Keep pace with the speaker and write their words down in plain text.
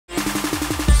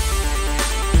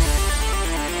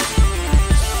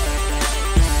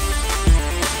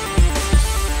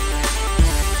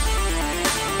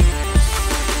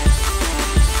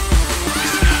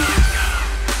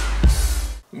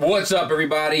What's up,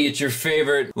 everybody? It's your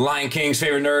favorite Lion King's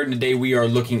favorite nerd, and today we are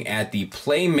looking at the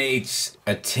Playmates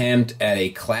attempt at a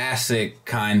classic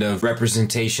kind of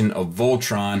representation of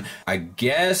Voltron. I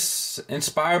guess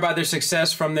inspired by their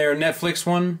success from their Netflix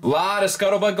one. A lot of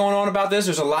scuttlebutt going on about this.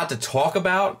 There's a lot to talk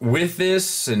about with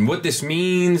this and what this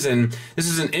means, and this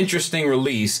is an interesting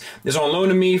release. It's on loan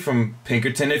to me from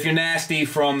Pinkerton If You're Nasty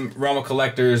from Realm of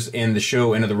Collectors, and the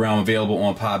show Into the Realm available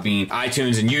on Podbean,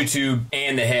 iTunes, and YouTube,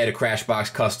 and the head of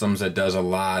Crashbox Customs that does a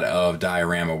lot of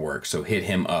diorama work, so hit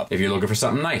him up if you're looking for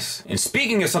something nice. And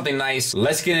speaking of something nice,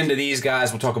 let's get into these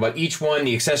guys. We'll talk about each one,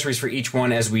 the accessories for each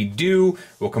one as we do.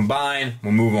 We'll combine,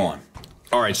 we'll move on.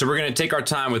 Alright, so we're going to take our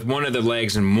time with one of the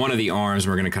legs and one of the arms.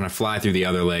 We're going to kind of fly through the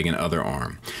other leg and other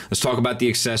arm. Let's talk about the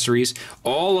accessories.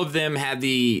 All of them have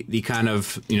the kind of,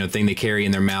 thing they carry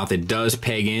in their mouth. It does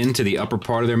peg into the upper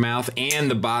part of their mouth, and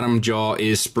the bottom jaw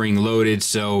is spring loaded,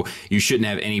 so you shouldn't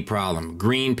have any problem.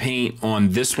 Green paint on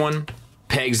this one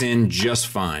pegs in just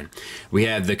fine. We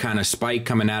have the kind of spike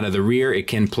coming out of the rear. It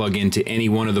can plug into any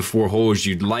one of the 4 holes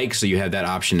you'd like, so you have that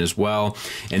option as well.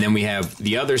 And then we have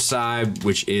the other side,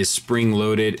 which is spring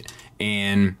loaded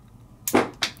and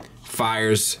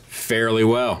fires fairly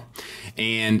well.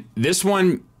 And this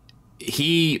one,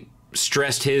 he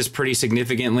stressed his pretty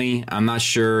significantly. I'm not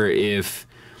sure if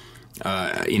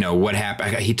what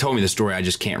happened. He told me the story, I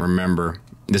just can't remember.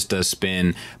 This does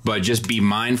spin, but just be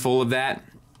mindful of that.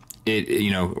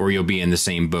 Or you'll be in the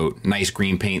same boat. Nice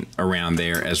green paint around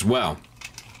there as well.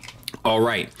 All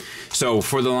right, so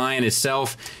for the lion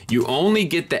itself, you only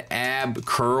get the ab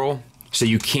curl, so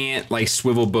you can't like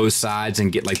swivel both sides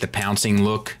and get like the pouncing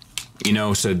look,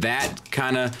 so that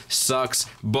kind of sucks,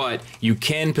 but you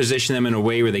can position them in a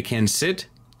way where they can sit,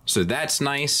 so that's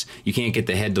nice. You can't get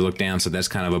the head to look down, so that's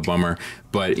kind of a bummer,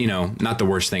 but not the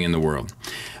worst thing in the world.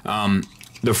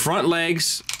 The front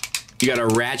legs, you got a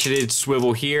ratcheted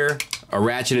swivel here, a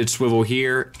ratcheted swivel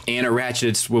here, and a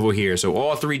ratcheted swivel here. So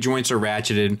all 3 joints are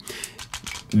ratcheted.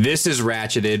 This is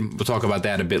ratcheted. We'll talk about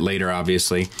that a bit later,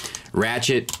 obviously.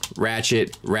 Ratchet,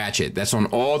 ratchet, ratchet. That's on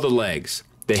all the legs.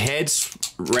 The head's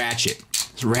ratchet.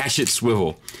 It's ratchet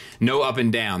swivel. No up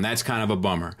and down. That's kind of a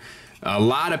bummer. A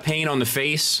lot of paint on the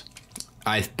face.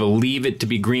 I believe it to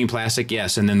be green plastic,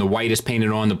 yes. And then the white is painted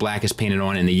on, the black is painted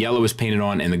on, and the yellow is painted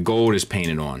on, and the gold is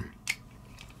painted on.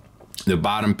 The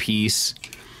bottom piece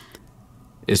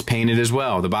is painted as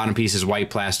well. The bottom piece is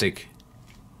white plastic.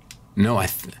 No,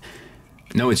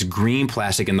 it's green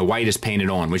plastic, and the white is painted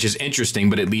on, which is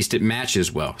interesting, but at least it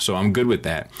matches well. So I'm good with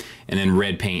that. And then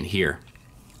red paint here.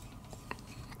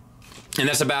 And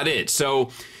that's about it. So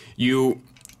you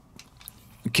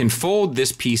can fold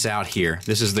this piece out here.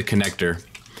 This is the connector.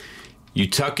 You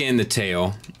tuck in the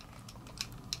tail.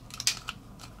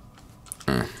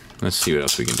 Let's see what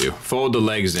else we can do. Fold the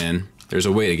legs in. There's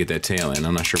a way to get that tail in.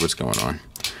 I'm not sure what's going on.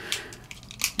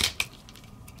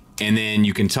 And then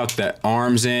you can tuck the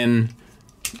arms in.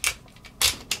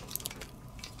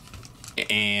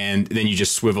 And then you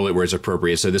just swivel it where it's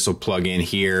appropriate. So this will plug in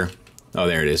here. Oh,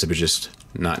 there it is. It was just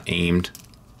not aimed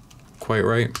quite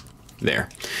right. There.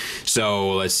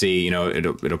 So let's see,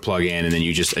 it'll plug in, and then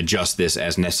you just adjust this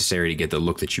as necessary to get the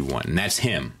look that you want. And that's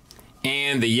him.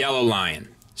 And the yellow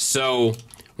lion. So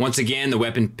once again, the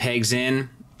weapon pegs in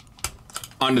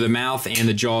under the mouth, and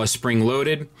the jaw is spring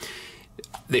loaded.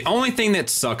 The only thing that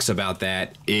sucks about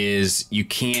that is you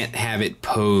can't have it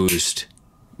posed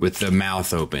with the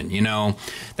mouth open,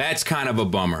 That's kind of a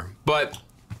bummer, but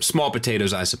small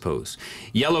potatoes, I suppose.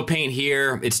 Yellow paint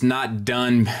here, it's not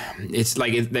done. It's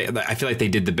like, I feel like they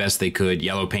did the best they could.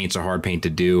 Yellow paint's a hard paint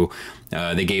to do.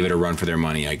 They gave it a run for their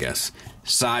money, I guess.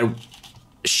 Side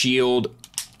shield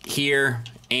here.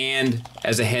 And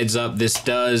as a heads up, this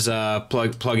does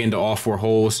plug into all 4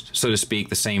 holes, so to speak,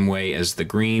 the same way as the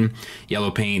green.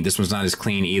 Yellow paint, this one's not as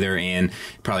clean either, and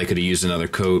probably could have used another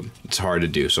coat. It's hard to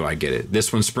do, so I get it.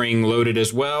 This one's spring loaded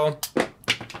as well.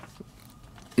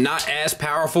 Not as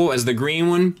powerful as the green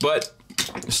one, but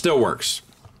still works.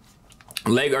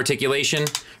 Leg articulation,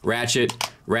 ratchet,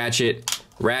 ratchet,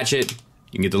 ratchet.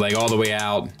 You can get the leg all the way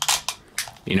out,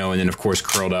 and then of course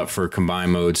curled up for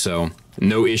combine mode, so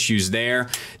no issues there.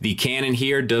 The cannon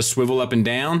here does swivel up and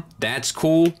down. That's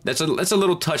cool. That's a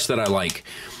little touch that I like.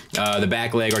 The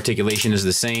back leg articulation is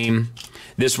the same.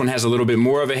 This one has a little bit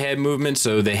more of a head movement,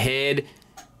 so the head,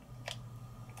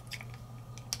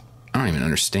 I don't even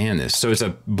understand this. So it's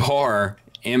a bar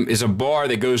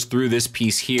that goes through this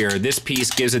piece here. This piece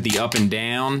gives it the up and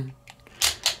down,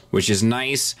 which is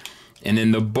nice. And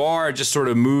then the bar just sort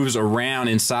of moves around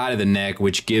inside of the neck,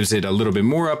 which gives it a little bit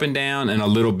more up and down and a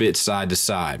little bit side to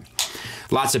side.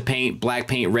 Lots of paint, black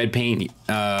paint, red paint,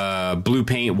 blue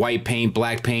paint, white paint,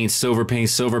 black paint, silver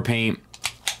paint,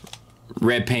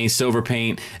 red paint, silver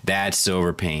paint. That's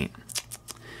silver paint.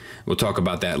 We'll talk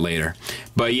about that later.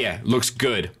 But yeah, looks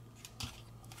good.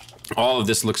 All of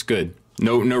this looks good.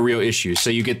 No real issues. So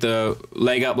you get the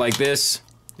leg up like this,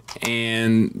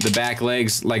 and the back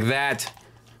legs like that,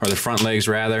 or the front legs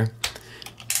rather.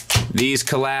 These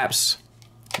collapse.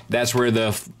 That's where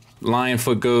the lion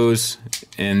foot goes,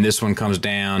 and this one comes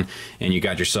down, and you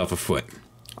got yourself a foot.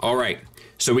 All right,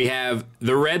 so we have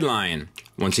the red lion.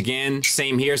 Once again,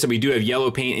 same here. So we do have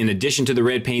yellow paint. In addition to the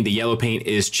red paint, the yellow paint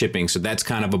is chipping, so that's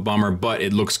kind of a bummer, but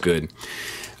it looks good.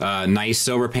 Nice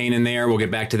silver paint in there. We'll get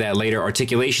back to that later.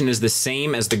 Articulation is the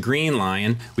same as the green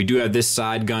lion. We do have this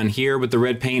side gun here with the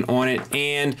red paint on it,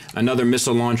 and another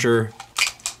missile launcher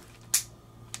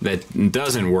that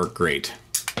doesn't work great.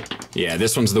 Yeah,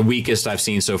 this one's the weakest I've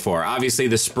seen so far. Obviously,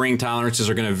 the spring tolerances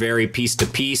are going to vary piece to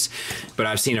piece, but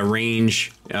I've seen a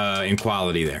range in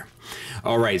quality there.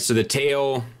 All right, so the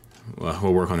tail, well,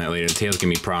 we'll work on that later. The tail's giving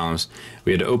me problems.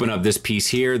 We had to open up this piece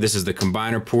here. This is the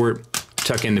combiner port.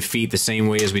 Tuck in the feet the same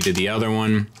way as we did the other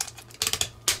one.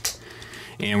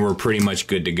 And we're pretty much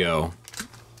good to go.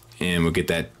 And we'll get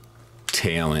that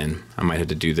tail in. I might have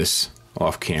to do this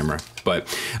off camera. But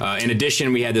in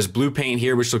addition, we had this blue paint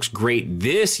here, which looks great.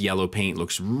 This yellow paint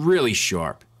looks really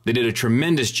sharp. They did a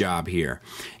tremendous job here.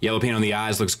 Yellow paint on the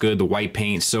eyes looks good. The white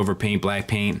paint, silver paint, black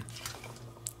paint.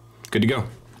 Good to go.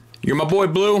 You're my boy,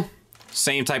 Blue.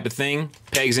 Same type of thing.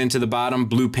 Pegs into the bottom.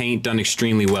 Blue paint done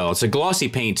extremely well. It's a glossy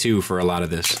paint too for a lot of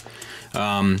this.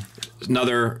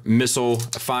 Another missile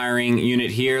firing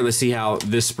unit here. Let's see how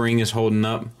this spring is holding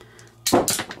up.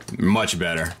 Much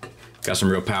better. Got some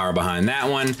real power behind that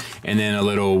one. And then a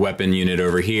little weapon unit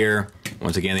over here.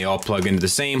 Once again, they all plug into the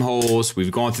same holes.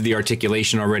 We've gone through the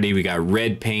articulation already. We got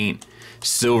red paint,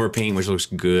 silver paint, which looks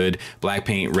good. Black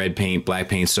paint, red paint, black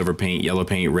paint, silver paint, yellow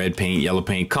paint, red paint, yellow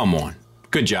paint. Come on.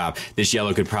 Good job. This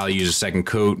yellow could probably use a second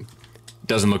coat.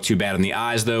 Doesn't look too bad on the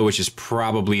eyes though, which is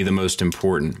probably the most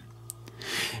important.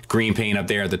 Green paint up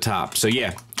there at the top. So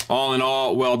yeah, all in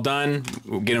all, well done.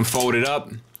 We'll get them folded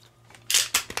up.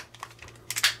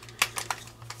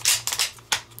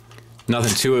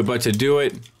 Nothing to it but to do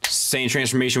it. Same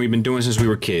transformation we've been doing since we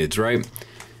were kids, right?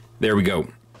 There we go.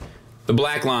 The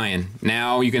black lion.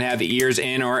 Now you can have the ears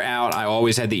in or out. I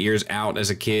always had the ears out as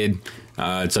a kid.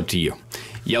 It's up to you.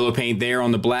 Yellow paint there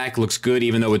on the black looks good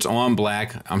even though it's on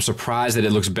black. I'm surprised that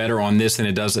it looks better on this than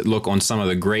it does look on some of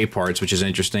the gray parts, which is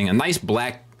interesting. A nice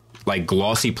black, like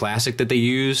glossy plastic that they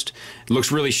used. It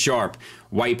looks really sharp.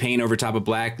 White paint over top of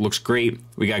black looks great.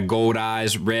 We got gold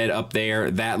eyes, red up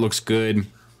there. That looks good.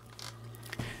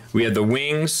 We have the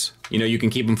wings. You know, you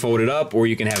can keep them folded up or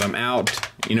you can have them out,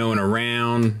 you know, and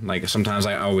around. Like sometimes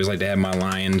I always like to have my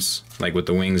lions like with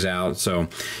the wings out. So,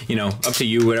 you know, up to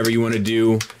you, whatever you want to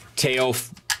do. Tail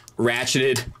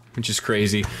ratcheted, which is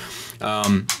crazy.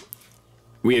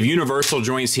 We have universal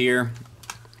joints here.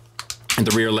 And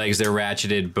the rear legs, they're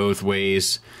ratcheted both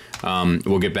ways.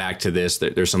 We'll get back to this.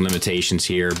 There's some limitations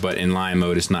here, but in lion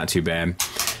mode, it's not too bad.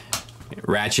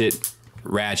 Ratchet,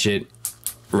 ratchet,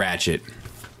 ratchet.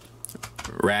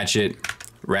 Ratchet,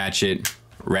 ratchet,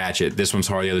 ratchet. This one's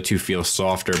hard. The other two feel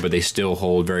softer, but they still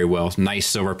hold very well. Nice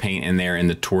silver paint in there in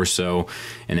the torso,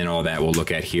 and then all that we'll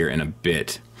look at here in a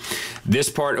bit. This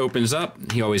part opens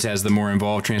up. He always has the more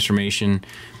involved transformation.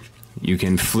 You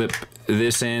can flip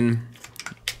this in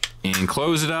and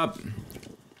close it up.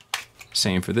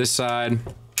 Same for this side.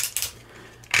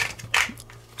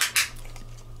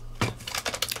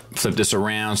 Flip this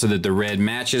around so that the red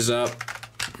matches up.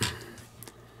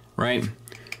 Right?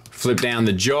 Flip down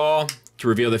the jaw to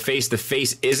reveal the face. The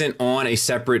face isn't on a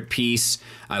separate piece.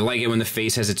 I like it when the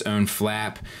face has its own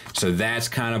flap, so that's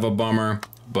kind of a bummer,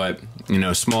 but you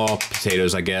know, small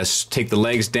potatoes, I guess. Take the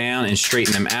legs down and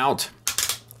straighten them out.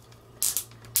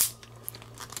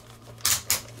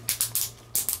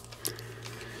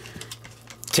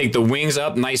 Take the wings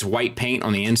up, nice white paint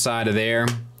on the inside of there.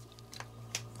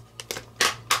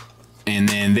 And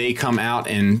then they come out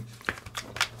and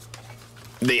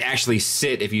they actually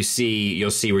sit. If you see,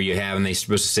 you'll see where you have them. They're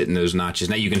supposed to sit in those notches.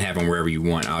 Now you can have them wherever you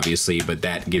want, obviously, but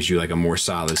that gives you like a more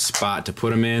solid spot to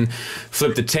put them in.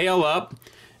 Flip the tail up.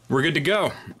 We're good to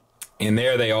go. And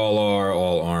there they all are,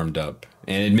 all armed up.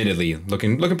 And admittedly,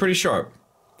 looking pretty sharp,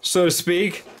 so to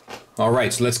speak. All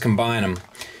right, so let's combine them.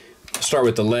 Start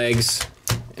with the legs,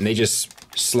 and they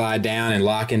just slide down and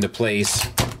lock into place.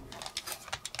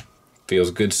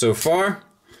 Feels good so far.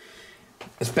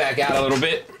 Let's back out a little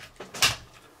bit.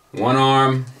 One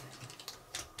arm,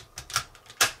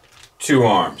 two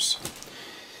arms.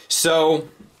 So,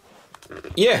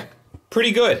 yeah,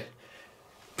 pretty good.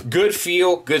 Good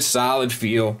feel, good solid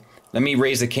feel. Let me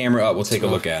raise the camera up, we'll take a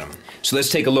look at them. So let's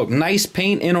take a look. Nice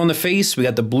paint in on the face. We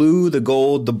got the blue, the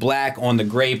gold, the black on the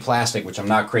gray plastic, which I'm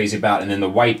not crazy about, and then the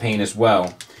white paint as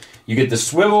well. You get the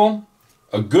swivel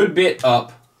a good bit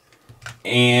up,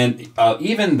 and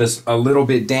even this a little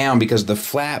bit down, because the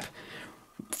flap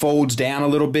folds down a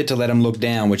little bit to let them look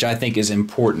down, which I think is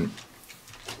important.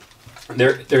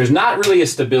 There's not really a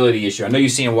stability issue. I know you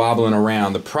see them wobbling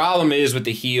around. The problem is with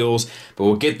the heels, but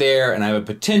we'll get there, and I have a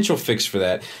potential fix for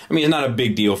that. I mean, it's not a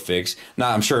big deal fix.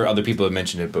 I'm sure other people have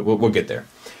mentioned it, but we'll get there.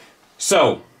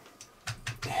 So,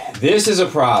 this is a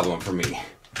problem for me.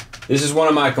 This is one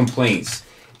of my complaints.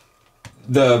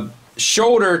 The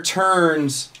shoulder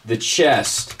turns the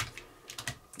chest.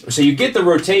 So you get the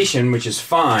rotation, which is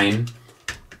fine,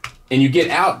 and you get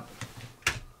out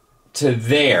to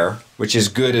there, which is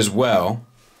good as well.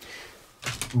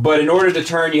 But in order to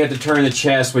turn, you have to turn the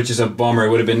chest, which is a bummer. It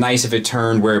would have been nice if it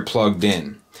turned where it plugged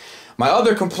in. My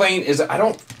other complaint is I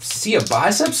don't see a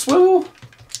bicep swivel,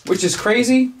 which is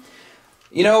crazy.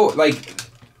 You know, like,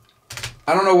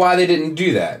 I don't know why they didn't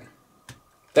do that.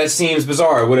 That seems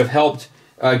bizarre. It would have helped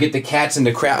get the cats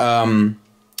into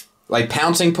like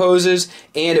pouncing poses,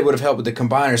 and it would have helped with the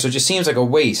combiner. So it just seems like a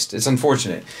waste. It's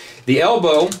unfortunate. The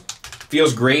elbow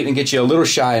feels great and gets you a little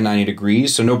shy of 90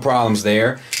 degrees, so no problems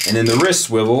there. And then the wrist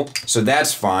swivel, so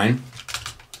that's fine.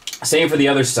 Same for the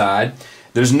other side.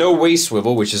 There's no waist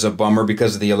swivel, which is a bummer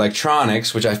because of the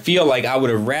electronics, which I feel like I would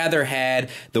have rather had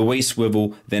the waist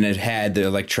swivel than it had the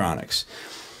electronics.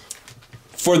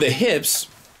 For the hips,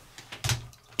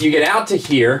 you get out to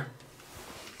here,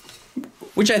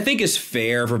 which I think is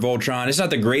fair for Voltron. It's not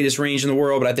the greatest range in the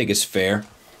world, but I think it's fair.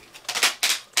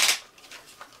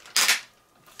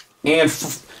 And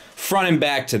front and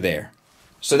back to there.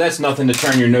 So that's nothing to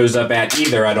turn your nose up at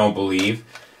either, I don't believe.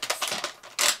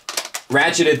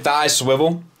 Ratcheted thigh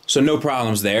swivel, so no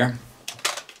problems there.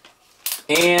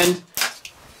 And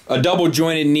a double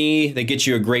jointed knee that gets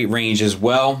you a great range as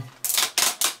well.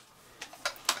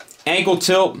 Ankle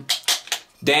tilt,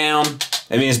 down.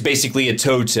 I mean, it's basically a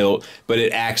toe tilt, but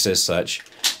it acts as such.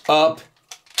 Up,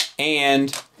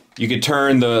 and you could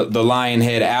turn the lion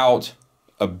head out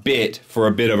a bit for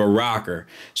a bit of a rocker.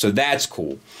 So that's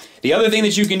cool. The other thing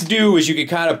that you can do is you can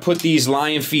kind of put these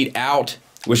lion feet out,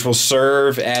 which will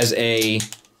serve as a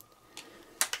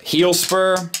heel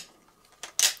spur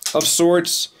of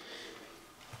sorts.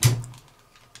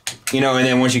 You know, and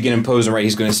then once you get him posing right,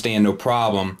 he's going to stand no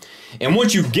problem. And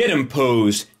once you get him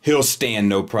posed, he'll stand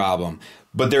no problem.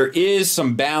 But there is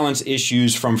some balance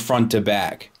issues from front to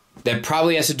back. That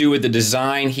probably has to do with the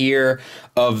design here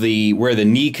of where the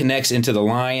knee connects into the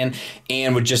lion,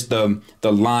 and with just the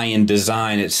lion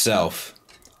design itself.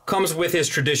 Comes with his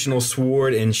traditional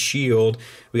sword and shield.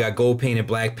 We got gold paint and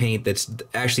black paint. That's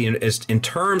actually, in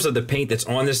terms of the paint that's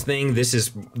on this thing, this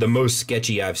is the most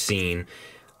sketchy I've seen.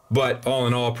 But all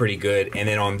in all, pretty good. And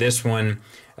then on this one,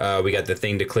 we got the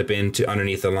thing to clip into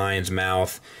underneath the lion's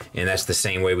mouth, and that's the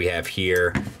same way we have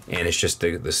here, and it's just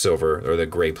the silver or the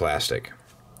gray plastic.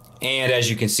 And as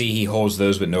you can see, he holds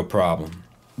those with no problem.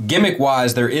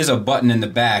 Gimmick-wise, there is a button in the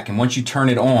back, and once you turn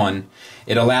it on,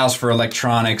 it allows for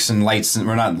electronics and lights,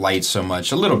 or not lights so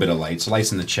much, a little bit of lights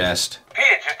in the chest.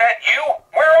 Pidge, is that you?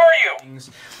 Where are you?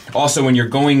 Also, when you're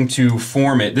going to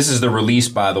form it, this is the release,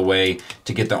 by the way,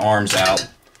 to get the arms out.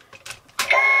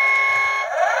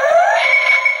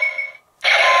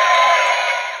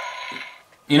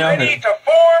 You know, ready to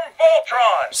form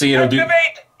Voltron. See, it'll do.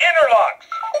 Activate interlocks.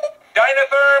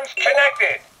 Dynatherms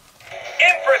connected.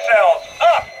 Infracells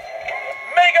up.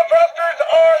 Mega thrusters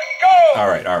are go.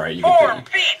 All right, you Form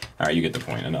feet. All right, you get the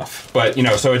point. Enough. But you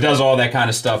know, so it does all that kind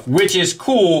of stuff, which is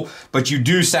cool. But you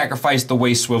do sacrifice the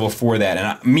waist swivel for that,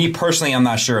 and me personally, I'm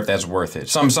not sure if that's worth it.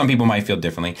 Some people might feel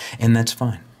differently, and that's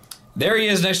fine. There he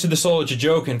is next to the Soul of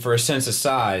Jojokin for a sense of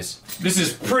size. This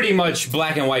is pretty much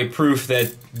black and white proof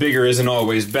that bigger isn't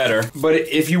always better. But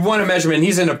if you want a measurement,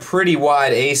 he's in a pretty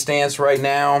wide A stance right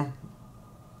now.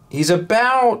 He's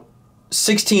about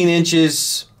 16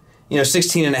 inches, you know,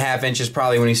 16 and a half inches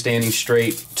probably when he's standing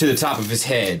straight to the top of his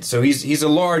head. So he's a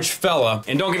large fella.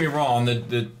 And don't get me wrong,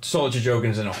 the Soul of Jojokin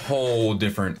is in a whole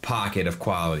different pocket of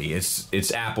quality.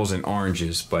 It's apples and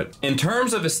oranges. But in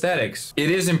terms of aesthetics, it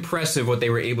is impressive what they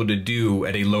were able to do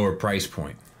at a lower price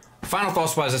point. Final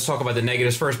thoughts wise, let's talk about the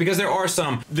negatives first, because there are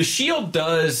some. The shield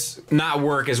does not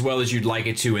work as well as you'd like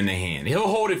it to in the hand. He'll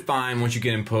hold it fine once you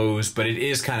get imposed, but it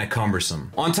is kind of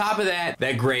cumbersome. On top of that,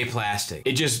 that gray plastic,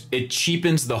 it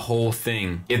cheapens the whole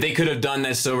thing. If they could have done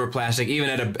that silver plastic, even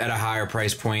at a higher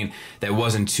price point that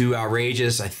wasn't too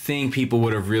outrageous, I think people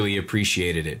would have really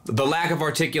appreciated it. The lack of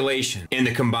articulation in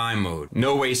the combine mode,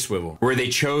 no waist swivel, where they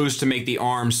chose to make the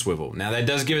arms swivel. Now that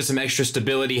does give it some extra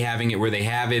stability having it where they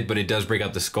have it, but it does break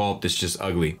up the sculpt. It's just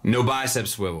ugly. No bicep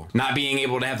swivel, not being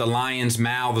able to have the lion's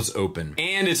mouths open,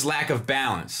 and its lack of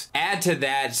balance. Add to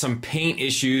that some paint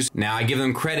issues. Now I give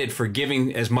them credit for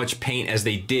giving as much paint as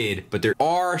they did, but there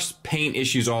are paint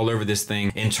issues all over this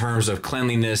thing in terms of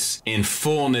cleanliness and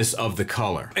fullness of the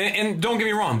color. And don't get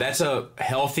me wrong, that's a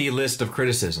healthy list of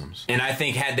criticisms. And I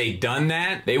think had they done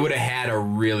that, they would have had a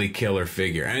really killer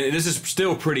figure. I mean, this is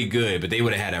still pretty good, but they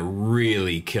would have had a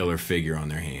really killer figure on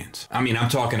their hands. I mean, I'm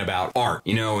talking about art,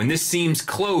 you know, and this seems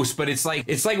close, but it's like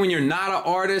when you're not an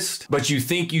artist, but you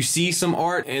think you see some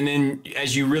art, and then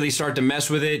as you really start to mess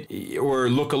with it or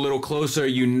look a little closer,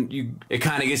 it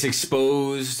kind of gets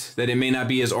exposed that it may not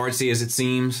be as artsy as it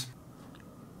seems.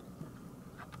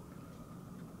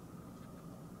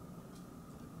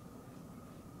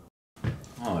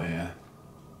 Oh yeah,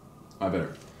 I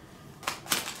better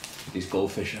get these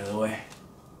goldfish out of the way.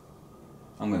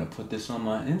 I'm gonna put this on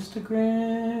my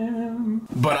Instagram.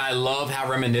 But I love how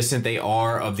reminiscent they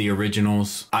are of the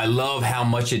originals. I love how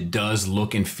much it does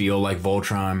look and feel like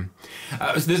Voltron.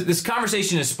 This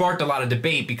conversation has sparked a lot of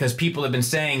debate because people have been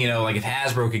saying, you know, like if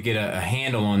Hasbro could get a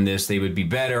handle on this, they would be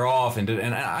better off. And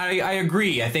I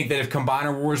agree. I think that if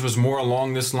Combiner Wars was more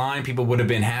along this line, people would have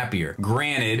been happier.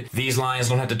 Granted, these lines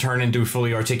don't have to turn into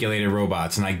fully articulated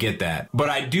robots, and I get that. But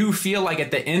I do feel like at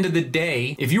the end of the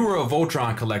day, if you were a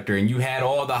Voltron collector and you had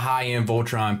all the high-end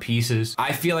Voltron pieces,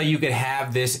 I feel like you could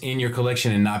have this in your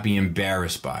collection and not be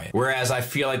embarrassed by it. Whereas I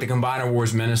feel like the Combiner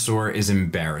Wars Menasor is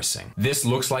embarrassing. This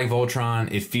looks like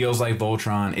Voltron, it feels like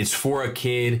Voltron, it's for a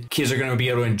kid. Kids are gonna be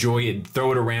able to enjoy it,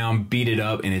 throw it around, beat it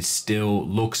up, and it still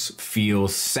looks,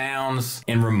 feels, sounds,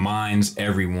 and reminds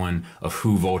everyone of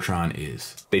who Voltron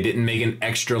is. They didn't make an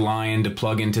extra lion to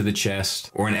plug into the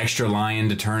chest or an extra lion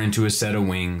to turn into a set of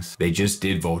wings. They just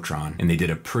did Voltron, and they did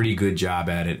a pretty good job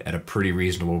at it at a pretty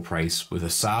reasonable price with a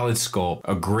solid sculpt,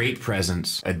 a great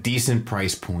presence, a decent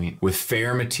price point, with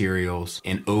fair materials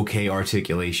and okay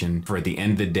articulation for, at the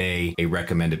end of the day, a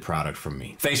recommended product from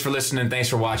me. Thanks for listening. Thanks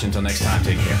for watching. Until next time,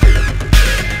 take care.